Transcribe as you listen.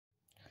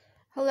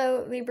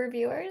Hello, Libra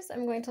viewers.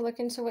 I'm going to look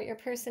into what your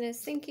person is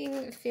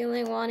thinking,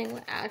 feeling, wanting,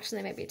 what action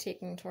they might be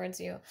taking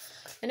towards you.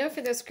 I know for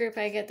this group,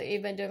 I get that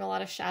you've been doing a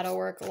lot of shadow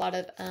work, a lot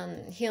of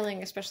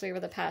healing, especially over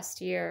the past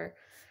year,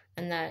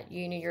 and that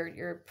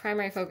your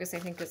primary focus, I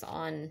think, is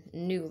on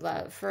new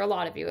love for a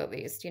lot of you, at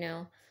least.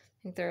 I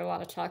think there are a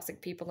lot of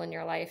toxic people in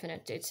your life, and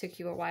it took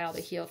you a while to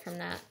heal from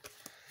that.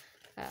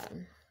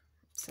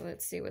 So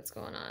let's see what's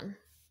going on.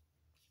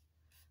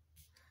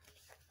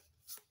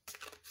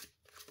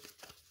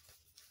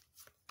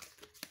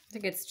 I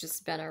think it's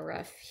just been a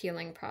rough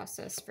healing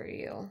process for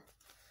you.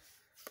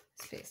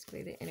 It's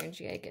basically the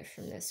energy I get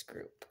from this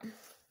group.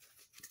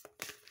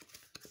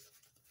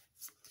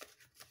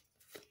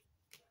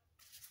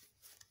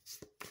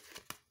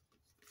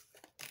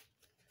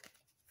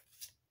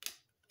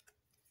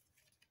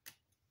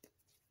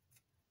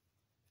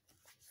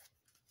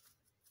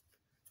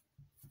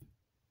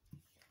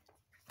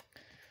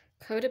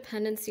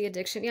 Codependency,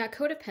 addiction. Yeah,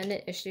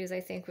 codependent issues, I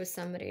think, with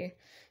somebody.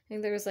 I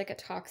think there was like a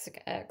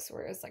toxic ex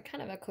where it was like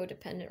kind of a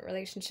codependent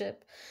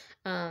relationship.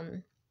 A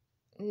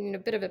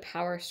bit of a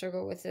power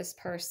struggle with this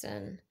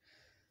person.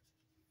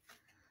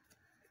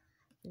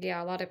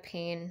 Yeah, a lot of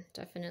pain,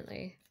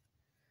 definitely.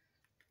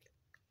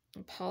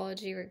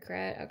 Apology,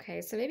 regret.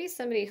 Okay, so maybe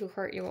somebody who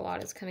hurt you a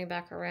lot is coming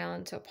back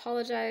around to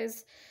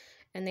apologize,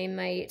 and they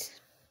might...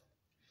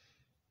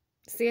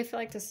 See, I feel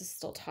like this is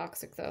still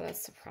toxic, though.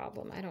 That's the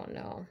problem. I don't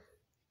know.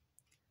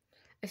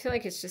 I feel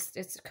like it's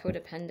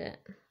codependent.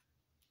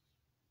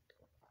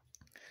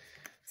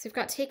 So you've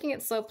got taking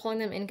it slow, pulling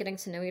them in, getting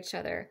to know each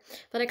other.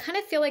 But I kind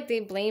of feel like they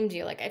blamed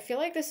you. Like, I feel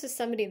like this is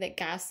somebody that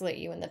gaslit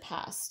you in the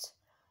past.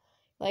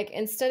 Like,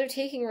 instead of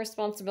taking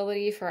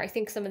responsibility for, I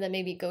think some of them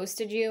maybe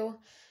ghosted you,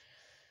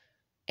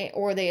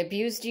 or they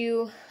abused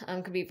you.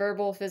 Could be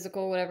verbal,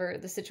 physical, whatever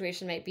the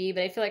situation might be.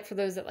 But I feel like for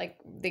those that, like,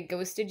 they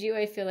ghosted you,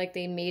 I feel like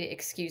they made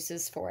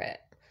excuses for it.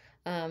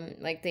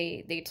 Like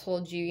they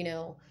told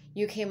you,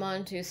 you came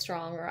on too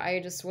strong, or I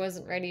just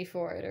wasn't ready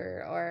for it,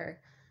 or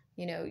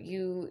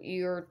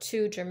you're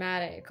too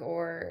dramatic,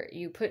 or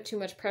you put too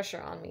much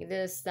pressure on me,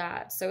 this,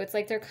 that. So it's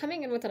like they're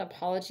coming in with an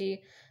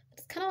apology.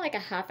 It's kind of like a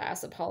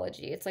half-ass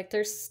apology. It's like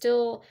they're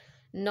still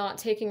not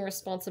taking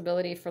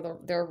responsibility for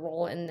their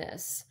role in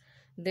this.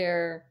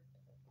 They've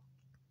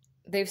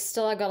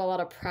still got a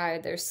lot of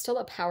pride. There's still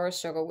a power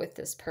struggle with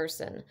this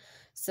person.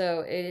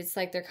 So it's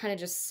like they're kind of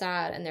just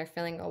sad and they're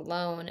feeling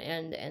alone,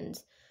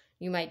 and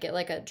you might get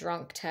like a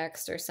drunk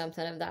text or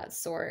something of that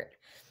sort.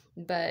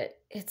 But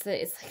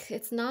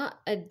it's not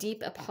a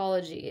deep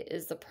apology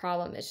is the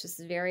problem. It's just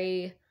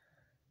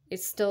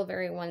it's still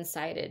very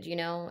one-sided,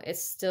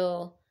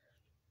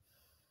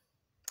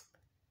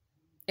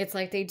 it's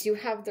like they do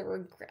have the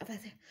regret.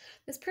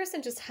 This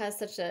person just has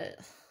such a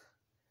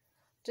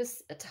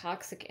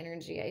toxic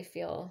energy, I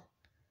feel,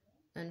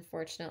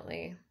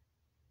 unfortunately.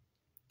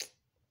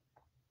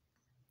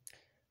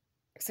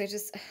 So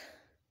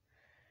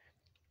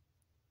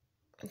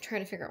I'm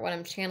trying to figure out what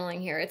I'm channeling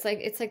here. It's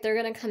like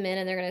they're going to come in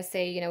and they're going to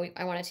say,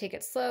 I want to take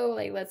it slow.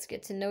 Like, let's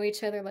get to know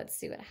each other. Let's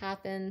see what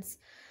happens.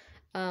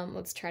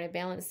 Let's try to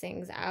balance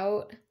things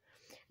out.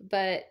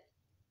 But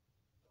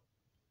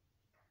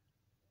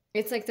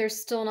it's like they're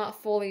still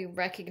not fully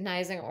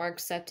recognizing or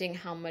accepting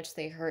how much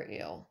they hurt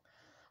you.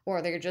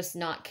 Or they're just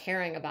not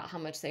caring about how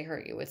much they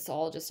hurt you. It's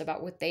all just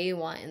about what they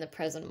want in the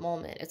present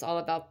moment. It's all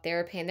about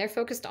their pain. They're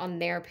focused on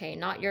their pain,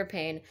 not your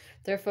pain.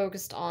 They're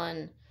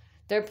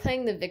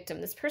playing the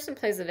victim. This person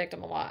plays the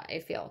victim a lot, I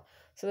feel.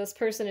 So this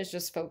person is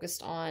just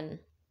focused on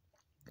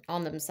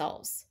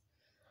themselves.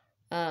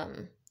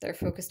 They're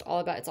focused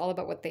it's all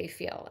about what they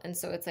feel. And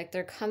so it's like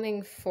they're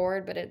coming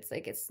forward, but it's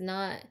like it's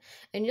not.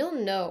 And you'll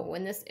know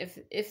when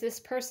if this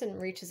person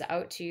reaches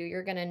out to you,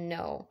 you're going to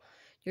know.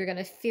 You're going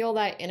to feel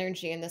that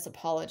energy in this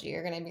apology.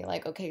 You're going to be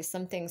like, okay,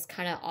 something's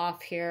kind of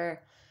off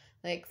here.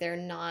 Like they're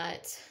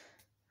not...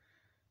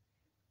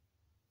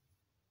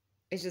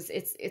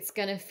 It's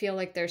going to feel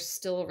like they're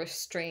still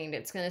restrained.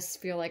 It's going to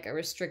feel like a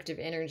restrictive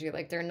energy.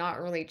 Like they're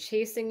not really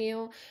chasing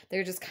you.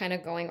 They're just kind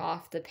of going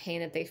off the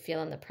pain that they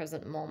feel in the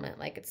present moment.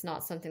 Like it's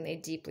not something they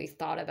deeply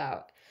thought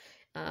about,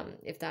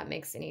 if that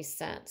makes any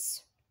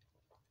sense.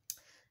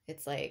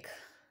 It's like...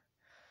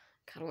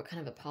 God, what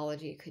kind of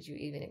apology could you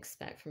even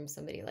expect from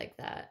somebody like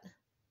that?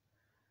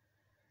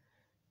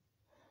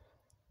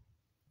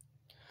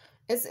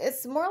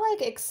 It's more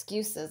like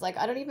excuses. Like,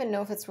 I don't even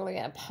know if it's really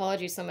an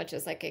apology so much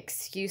as like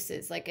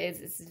excuses. Like,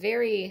 it's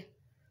very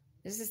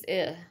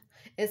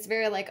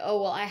like,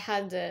 oh, well, I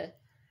had to...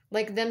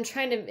 Like them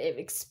trying to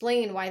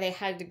explain why they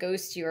had to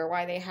ghost you, or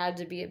why they had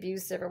to be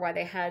abusive, or why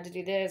they had to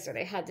do this, or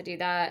they had to do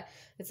that.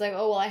 It's like,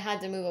 oh, well, I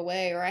had to move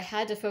away, or I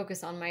had to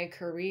focus on my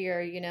career,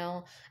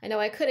 I know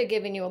I could have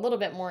given you a little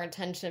bit more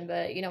attention,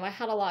 but, I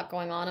had a lot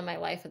going on in my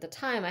life at the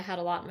time. I had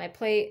a lot on my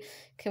plate.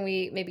 Can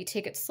we maybe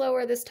take it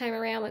slower this time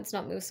around? Let's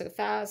not move so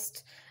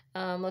fast.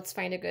 Let's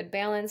find a good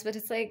balance. But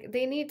it's like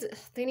they need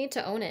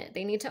to own it.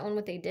 They need to own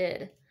what they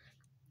did.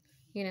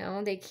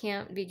 They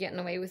can't be getting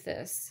away with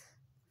this.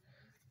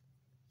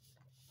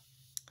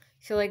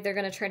 Feel like they're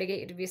going to try to get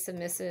you to be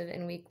submissive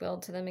and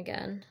weak-willed to them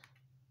again.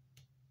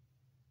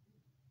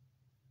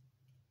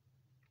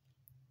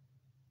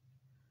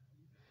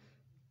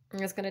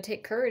 And it's going to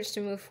take courage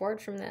to move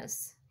forward from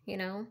this, you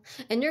know?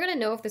 And you're going to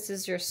know if this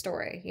is your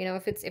story. You know,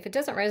 if it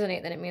doesn't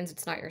resonate, then it means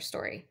it's not your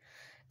story.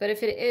 But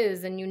if it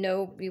is, then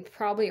you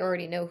probably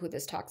already know who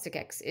this toxic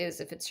ex is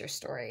if it's your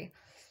story.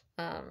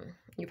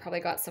 You probably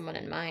got someone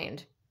in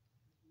mind.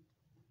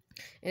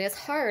 And it's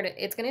hard.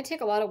 It's going to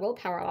take a lot of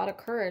willpower, a lot of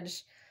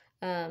courage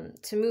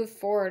to move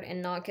forward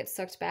and not get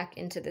sucked back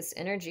into this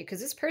energy. Because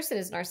this person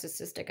is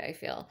narcissistic, I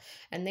feel.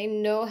 And they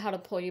know how to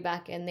pull you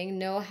back in. They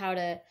know how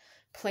to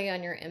play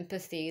on your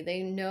empathy.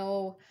 They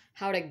know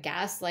how to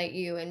gaslight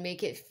you and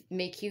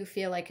make you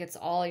feel like it's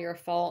all your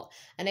fault.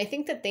 And I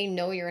think that they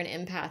know you're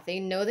an empath. They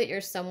know that you're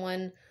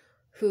someone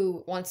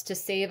who wants to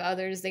save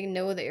others. They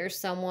know that you're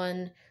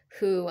someone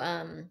who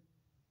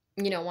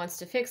wants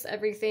to fix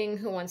everything,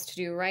 who wants to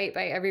do right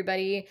by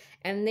everybody,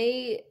 and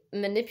they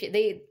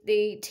manipulate,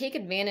 they take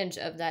advantage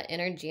of that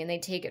energy and they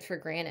take it for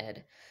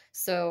granted.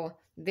 So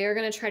they're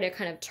going to try to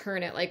kind of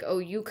turn it like, oh,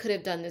 you could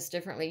have done this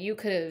differently. You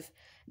could have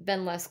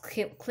been less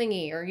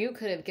clingy, or you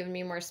could have given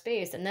me more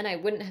space, and then I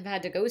wouldn't have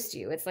had to ghost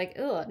you. It's like,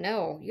 oh,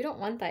 no, you don't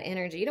want that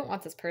energy. You don't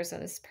want this person.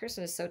 This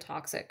person is so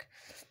toxic.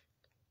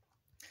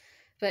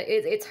 But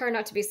it's hard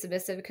not to be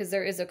submissive because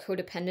there is a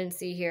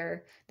codependency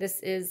here. This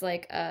is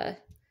like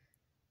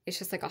it's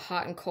just like a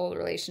hot and cold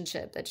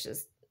relationship. That's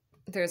just,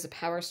 there's a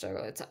power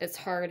struggle. It's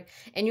hard.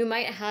 And you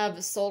might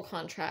have soul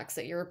contracts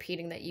that you're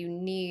repeating that you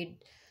might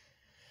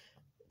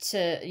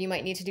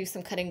need to do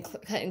some cut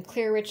and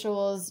clear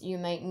rituals. You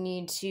might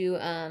need to,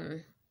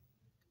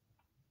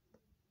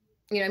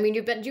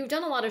 you've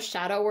done a lot of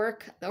shadow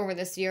work over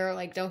this year.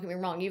 Like, don't get me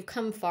wrong, you've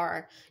come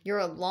far. You're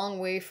a long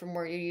way from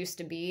where you used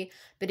to be.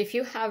 But if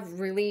you have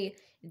really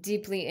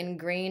deeply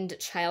ingrained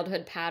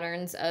childhood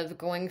patterns of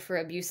going for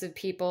abusive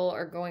people,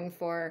 or going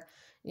for,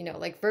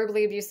 like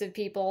verbally abusive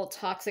people,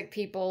 toxic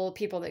people,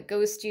 people that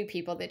ghost you,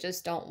 people that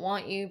just don't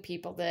want you,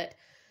 people that,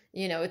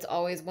 it's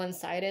always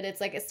one-sided. It's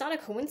like, it's not a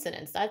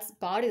coincidence. That's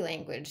body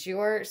language.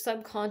 You're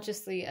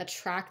subconsciously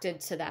attracted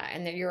to that,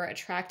 and that you're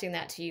attracting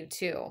that to you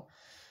too.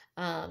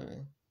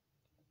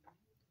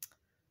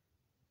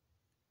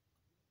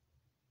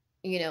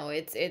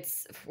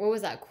 It's what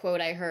was that quote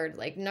I heard?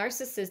 Like,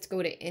 narcissists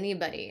go to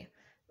anybody.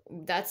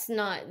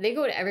 They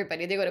go to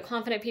everybody. They go to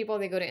confident people,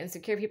 they go to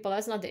insecure people.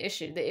 That's not the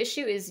issue. The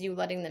issue is you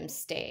letting them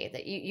stay,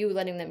 that you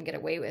letting them get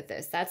away with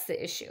this. That's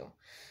the issue.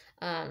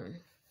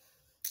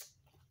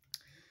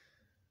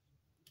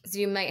 So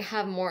you might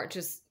have more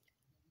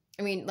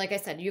like I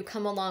said, you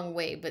come a long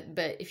way,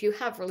 but if you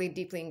have really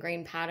deeply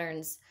ingrained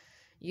patterns,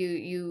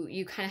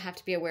 you kind of have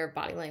to be aware of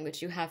body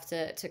language. You have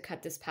to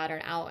cut this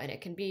pattern out, and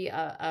it can be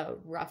a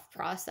rough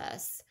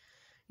process.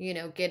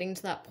 Getting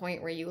to that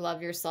point where you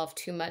love yourself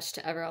too much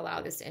to ever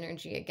allow this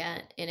energy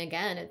again and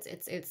again.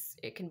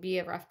 It can be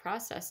a rough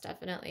process,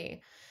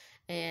 definitely.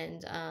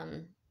 And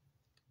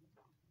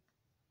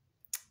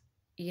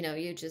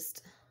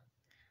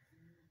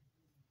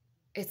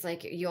it's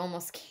like you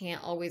almost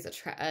can't always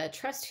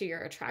trust who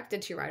you're attracted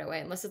to right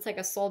away, unless it's like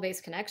a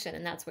soul-based connection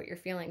and that's what you're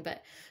feeling.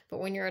 But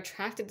when you're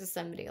attracted to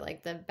somebody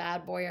like the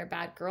bad boy or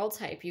bad girl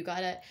type, you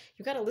gotta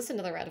listen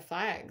to the red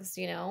flags.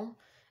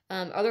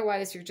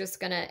 Otherwise you're just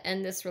gonna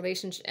end this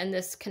relationship, end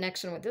this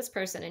connection with this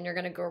person, and you're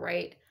gonna go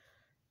right.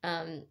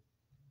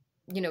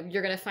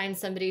 You're gonna find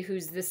somebody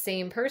who's the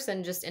same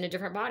person, just in a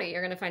different body.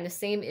 You're gonna find the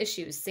same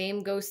issues,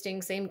 same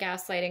ghosting, same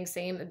gaslighting,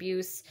 same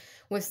abuse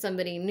with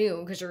somebody new,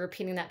 because you're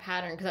repeating that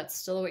pattern, because that's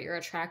still what you're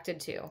attracted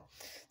to.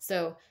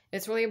 So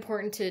it's really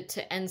important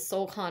to end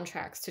soul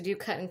contracts, to do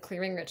cut and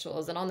clearing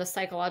rituals, and on the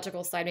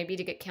psychological side, maybe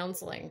to get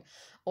counseling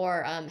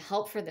or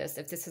help for this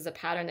if this is a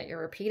pattern that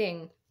you're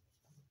repeating.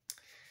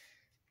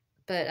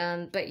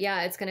 But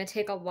yeah, it's going to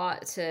take a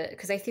lot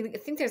because I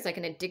think there's like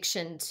an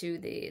addiction to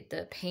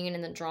the pain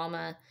and the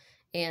drama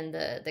and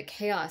the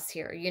chaos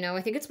here.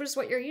 I think it's just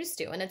what you're used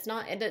to, and it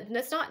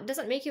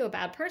doesn't make you a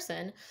bad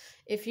person.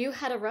 If you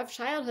had a rough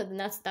childhood,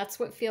 then that's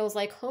what feels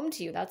like home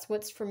to you. That's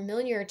what's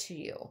familiar to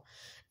you.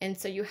 And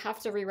so you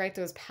have to rewrite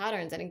those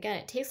patterns. And again,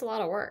 it takes a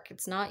lot of work.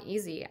 It's not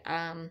easy.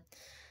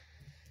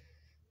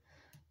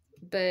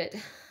 But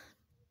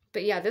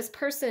yeah, this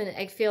person,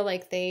 I feel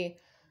like they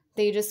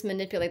just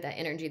manipulate that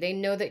energy. They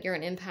know that you're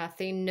an empath.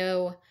 They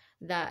know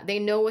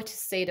what to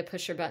say to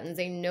push your buttons.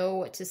 They know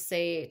what to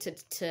say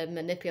to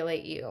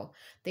manipulate you.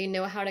 They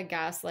know how to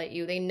gaslight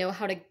you. They know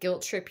how to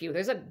guilt trip you.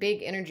 There's a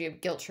big energy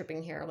of guilt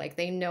tripping here. Like,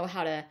 they know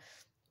how to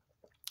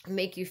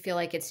make you feel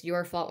like it's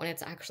your fault when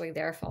it's actually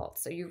their fault.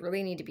 So you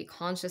really need to be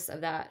conscious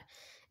of that.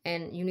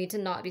 And you need to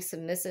not be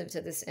submissive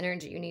to this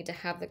energy. You need to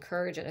have the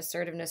courage and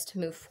assertiveness to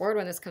move forward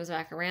when this comes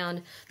back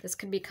around. This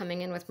could be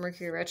coming in with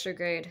Mercury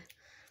retrograde.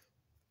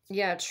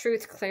 Yeah,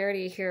 truth,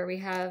 clarity here. We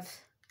have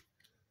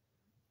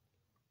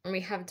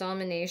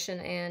domination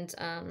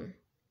and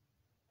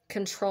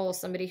control.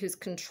 Somebody who's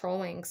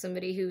controlling.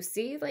 Somebody who,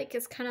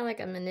 is kind of like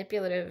a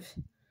manipulative,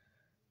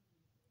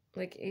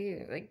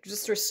 like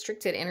just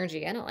restricted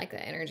energy. I don't like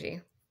that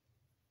energy.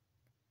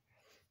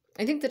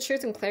 I think the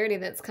truth and clarity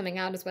that's coming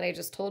out is what I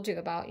just told you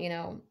about,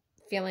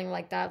 feeling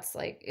like that's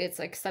like, it's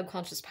like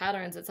subconscious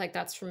patterns. It's like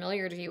that's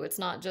familiar to you. It's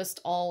not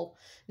just all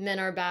men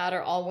are bad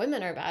or all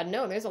women are bad.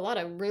 No, there's a lot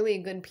of really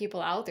good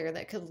people out there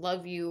that could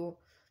love you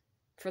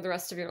for the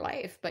rest of your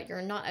life, but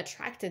you're not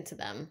attracted to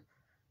them.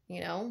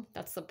 You know,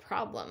 that's the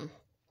problem.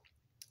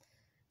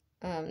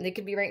 They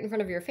could be right in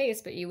front of your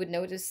face, but you would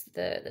notice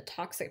the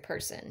toxic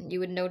person. You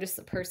would notice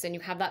the person. You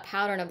have that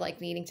pattern of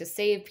like needing to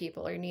save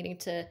people or needing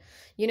to,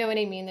 you know what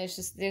I mean? There's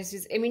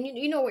just, I mean,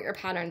 you know what your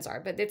patterns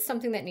are, but it's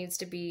something that needs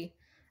to be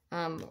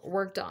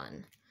worked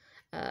on.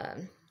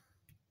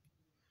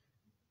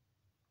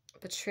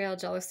 Betrayal,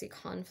 jealousy,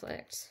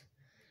 conflict.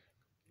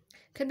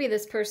 Could be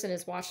this person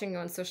is watching you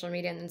on social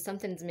media and then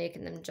something's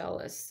making them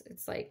jealous.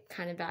 It's like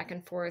kind of back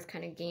and forth,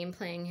 kind of game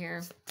playing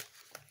here.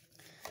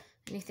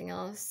 Anything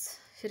else?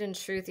 Hidden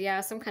truth.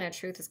 Yeah, some kind of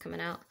truth is coming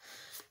out.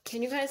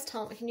 Can you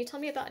tell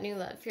me about new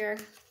love here?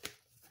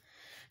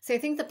 So I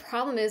think the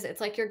problem is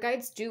it's like your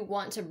guides do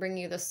want to bring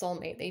you the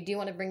soulmate. They do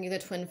want to bring you the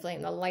twin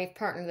flame, the life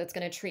partner that's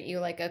going to treat you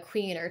like a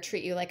queen or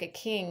treat you like a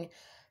king.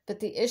 But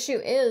the issue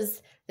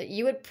is that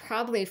you would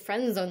probably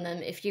friend zone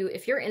them if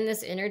you're in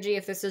this energy,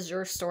 if this is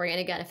your story.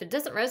 And again, if it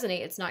doesn't resonate,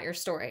 it's not your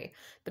story.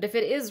 But if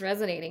it is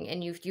resonating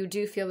and you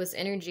do feel this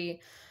energy,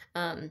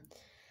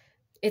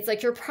 it's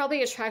like you're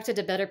probably attracted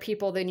to better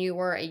people than you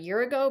were a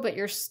year ago, but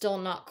you're still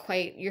not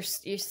quite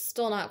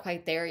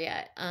there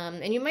yet.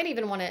 And you might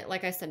even want to,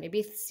 like I said,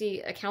 maybe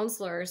see a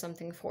counselor or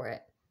something for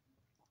it.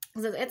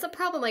 It's a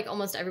problem like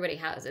almost everybody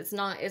has. It's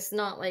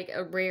not like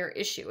a rare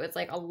issue. It's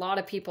like a lot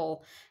of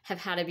people have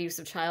had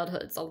abusive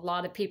childhoods. A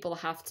lot of people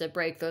have to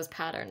break those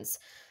patterns.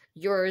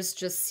 Yours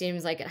just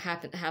seems like it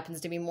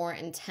happens to be more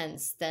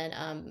intense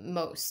than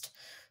most.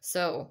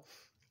 So,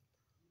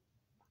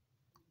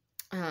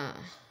 I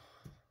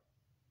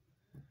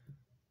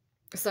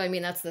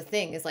mean, that's the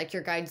thing, is like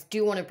your guides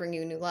do want to bring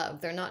you new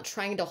love. They're not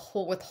trying to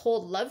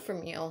withhold love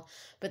from you,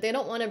 but they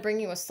don't want to bring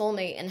you a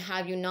soulmate and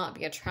have you not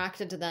be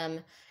attracted to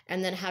them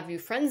and then have you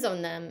friend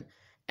zone them.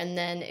 And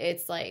then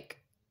it's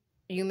like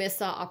you miss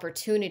that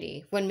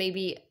opportunity when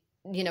maybe,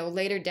 you know,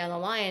 later down the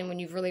line, when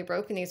you've really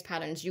broken these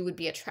patterns, you would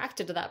be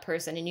attracted to that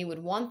person and you would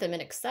want them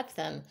and accept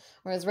them.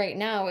 Whereas right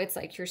now it's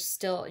like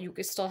you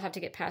could still have to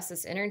get past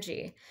this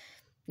energy.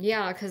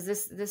 Yeah, because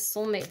this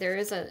soulmate, there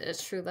is a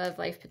true love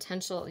life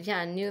potential.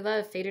 Yeah, new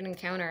love, fated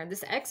encounter.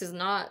 This ex is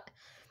not,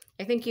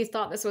 I think you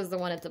thought this was the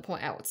one at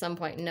some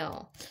point.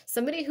 No.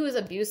 Somebody who is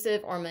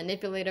abusive or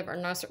manipulative or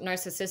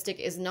narcissistic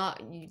is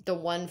not the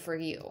one for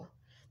you.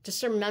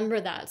 Just remember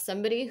that.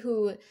 Somebody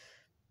who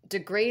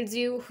degrades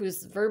you,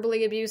 who's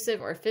verbally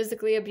abusive or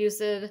physically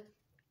abusive,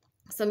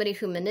 somebody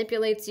who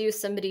manipulates you,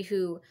 somebody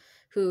who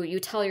you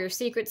tell your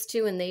secrets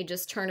to and they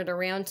just turn it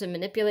around to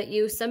manipulate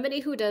you.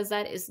 Somebody who does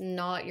that is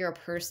not your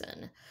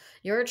person.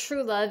 Your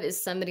true love is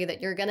somebody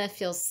that you're going to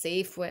feel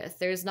safe with.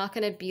 There's not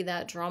going to be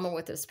that drama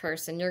with this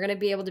person. You're going to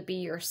be able to be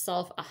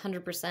yourself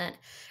 100%,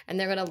 and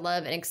they're going to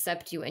love and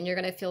accept you, and you're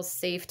going to feel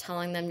safe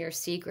telling them your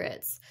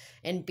secrets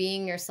and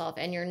being yourself,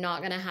 and you're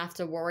not going to have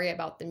to worry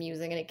about them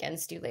using it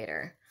against you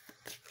later.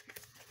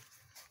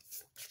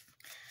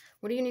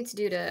 What do you need to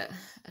do to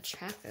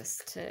attract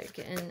this, to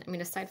get in? I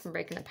mean, aside from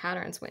breaking the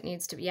patterns, what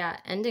needs to be,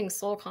 ending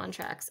soul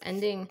contracts,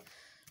 ending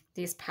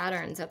these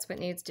patterns. That's what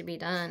needs to be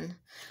done.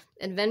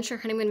 Adventure,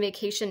 honeymoon,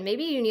 vacation.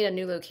 Maybe you need a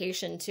new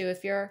location too.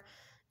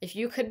 If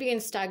you could be in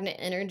stagnant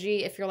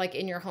energy, if you're like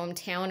in your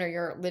hometown or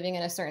you're living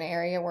in a certain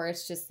area where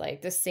it's just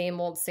like the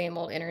same old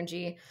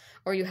energy,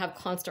 or you have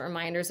constant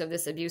reminders of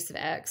this abusive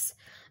ex,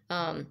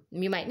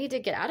 you might need to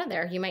get out of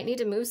there. You might need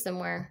to move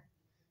somewhere.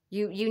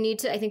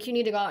 I think you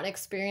need to go out and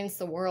experience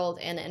the world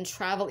and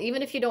travel.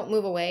 Even if you don't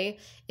move away,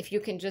 if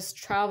you can just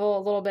travel a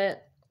little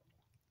bit,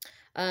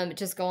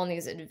 just go on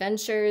these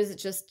adventures,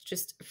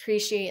 just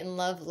appreciate and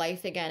love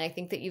life again. I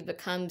think that you've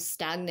become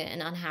stagnant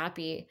and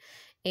unhappy,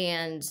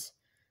 and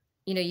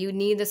you know, you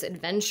need this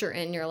adventure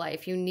in your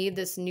life. You need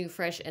this new,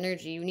 fresh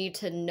energy. You need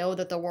to know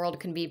that the world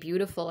can be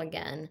beautiful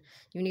again.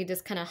 You need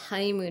this kind of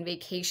honeymoon,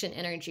 vacation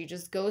energy.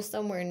 Just go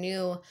somewhere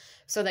new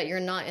so that you're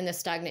not in the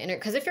stagnant energy.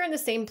 Because if you're in the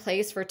same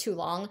place for too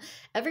long,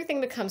 everything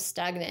becomes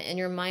stagnant and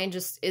your mind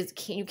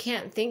you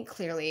can't think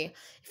clearly.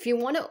 If you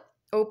want to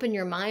open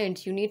your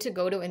mind, you need to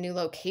go to a new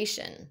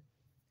location.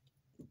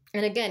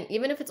 And again,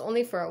 even if it's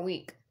only for a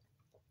week,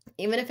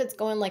 even if it's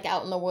going like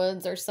out in the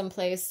woods or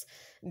someplace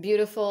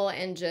beautiful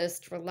and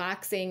just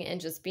relaxing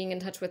and just being in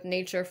touch with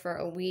nature for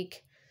a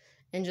week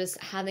and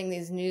just having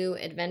these new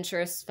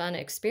adventurous fun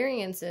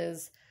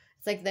experiences,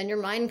 it's like then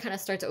your mind kind of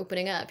starts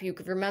opening up. You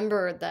could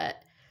remember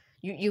that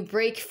you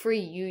break free.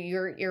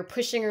 You're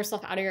pushing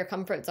yourself out of your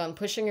comfort zone,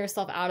 pushing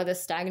yourself out of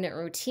this stagnant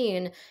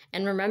routine,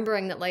 and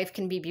remembering that life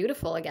can be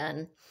beautiful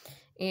again.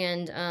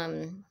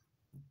 And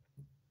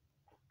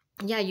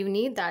yeah, you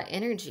need that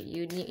energy.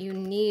 You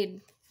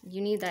need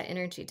that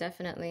energy,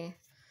 definitely.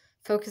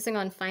 Focusing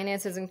on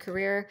finances and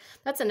career.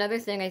 That's another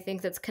thing I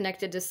think that's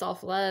connected to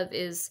self-love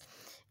is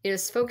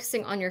is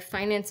focusing on your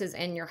finances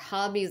and your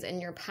hobbies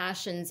and your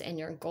passions and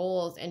your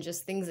goals and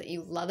just things that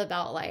you love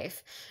about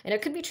life. And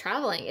it could be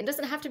traveling. It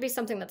doesn't have to be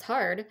something that's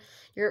hard.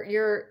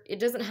 It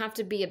doesn't have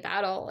to be a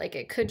battle. Like,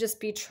 it could just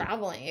be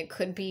traveling. It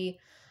could be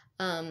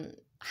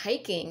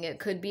hiking. It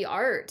could be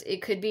art.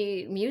 It could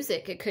be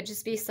music. It could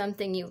just be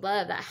something you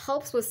love. That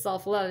helps with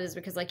self-love, is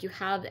because like you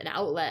have an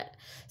outlet.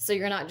 So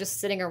you're not just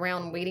sitting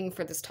around waiting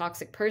for this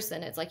toxic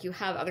person. It's like you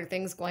have other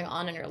things going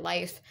on in your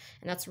life,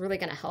 and that's really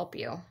going to help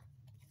you.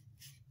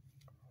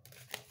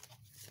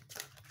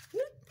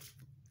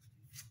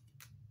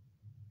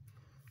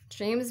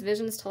 Dreams,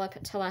 visions,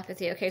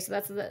 telepathy. Okay, so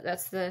that's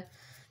the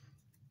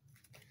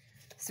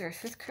is there a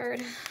fifth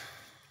card?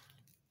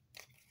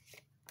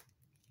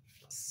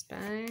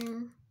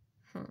 Spying.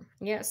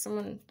 Yeah,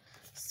 someone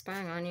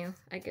spying on you.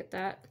 I get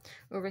that.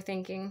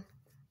 Overthinking.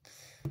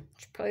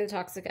 Probably the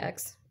toxic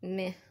ex.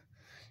 Meh.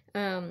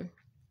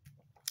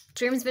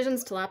 Dreams,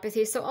 visions,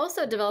 telepathy. So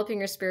also developing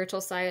your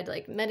spiritual side,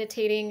 like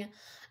meditating,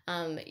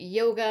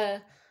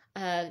 yoga,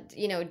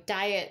 you know,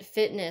 diet,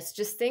 fitness,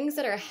 just things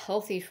that are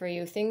healthy for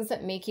you, things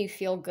that make you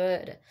feel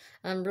good.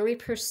 Really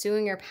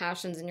pursuing your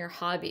passions and your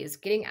hobbies,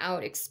 getting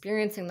out,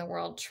 experiencing the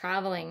world,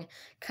 traveling,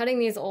 cutting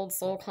these old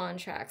soul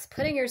contracts,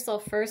 putting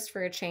yourself first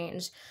for a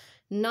change,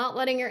 not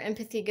letting your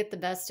empathy get the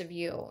best of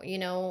you, you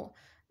know,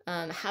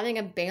 having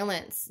a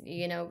balance,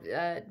 you know,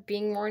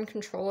 being more in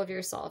control of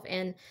yourself,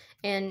 and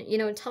you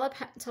know,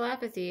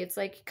 telepathy. It's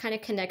like kind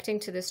of connecting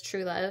to this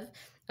true love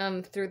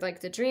through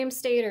like the dream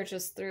state, or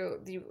just through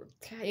the,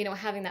 you know,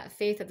 having that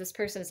faith that this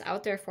person is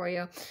out there for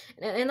you.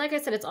 And like I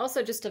said, it's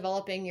also just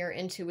developing your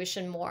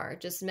intuition more,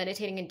 just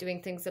meditating and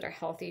doing things that are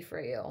healthy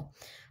for you.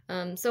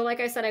 So like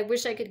I said, I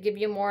wish I could give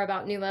you more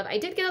about new love. I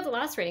did get out the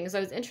last reading, so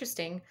it was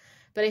interesting,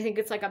 but I think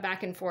it's like a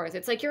back and forth.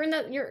 It's like you're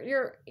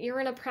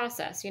in a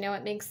process, you know,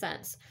 it makes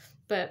sense.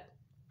 But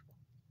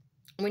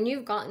when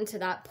you've gotten to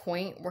that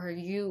point where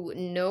you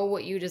know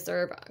what you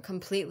deserve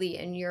completely,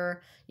 and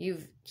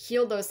you've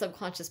healed those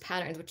subconscious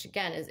patterns, which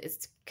again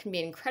can be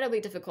incredibly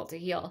difficult to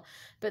heal,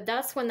 but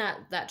that's when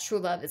that true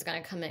love is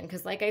going to come in.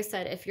 Because like I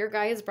said, if your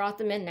guys brought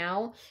them in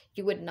now,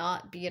 you would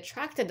not be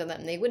attracted to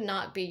them. They would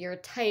not be your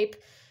type,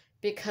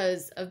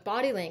 because of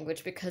body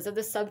language, because of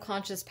the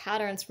subconscious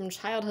patterns from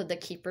childhood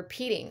that keep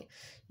repeating.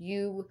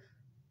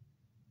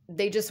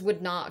 They just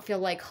would not feel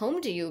like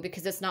home to you,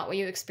 because it's not what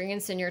you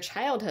experienced in your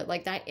childhood.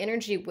 Like, that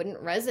energy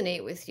wouldn't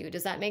resonate with you.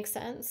 Does that make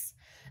sense?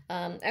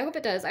 I hope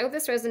it does. I hope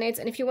this resonates.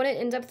 And if you want an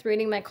in-depth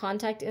reading, my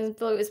contact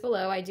info is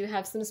below. I do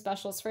have some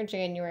specials for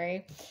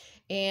January.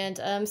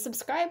 And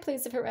subscribe,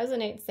 please, if it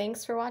resonates.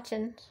 Thanks for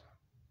watching.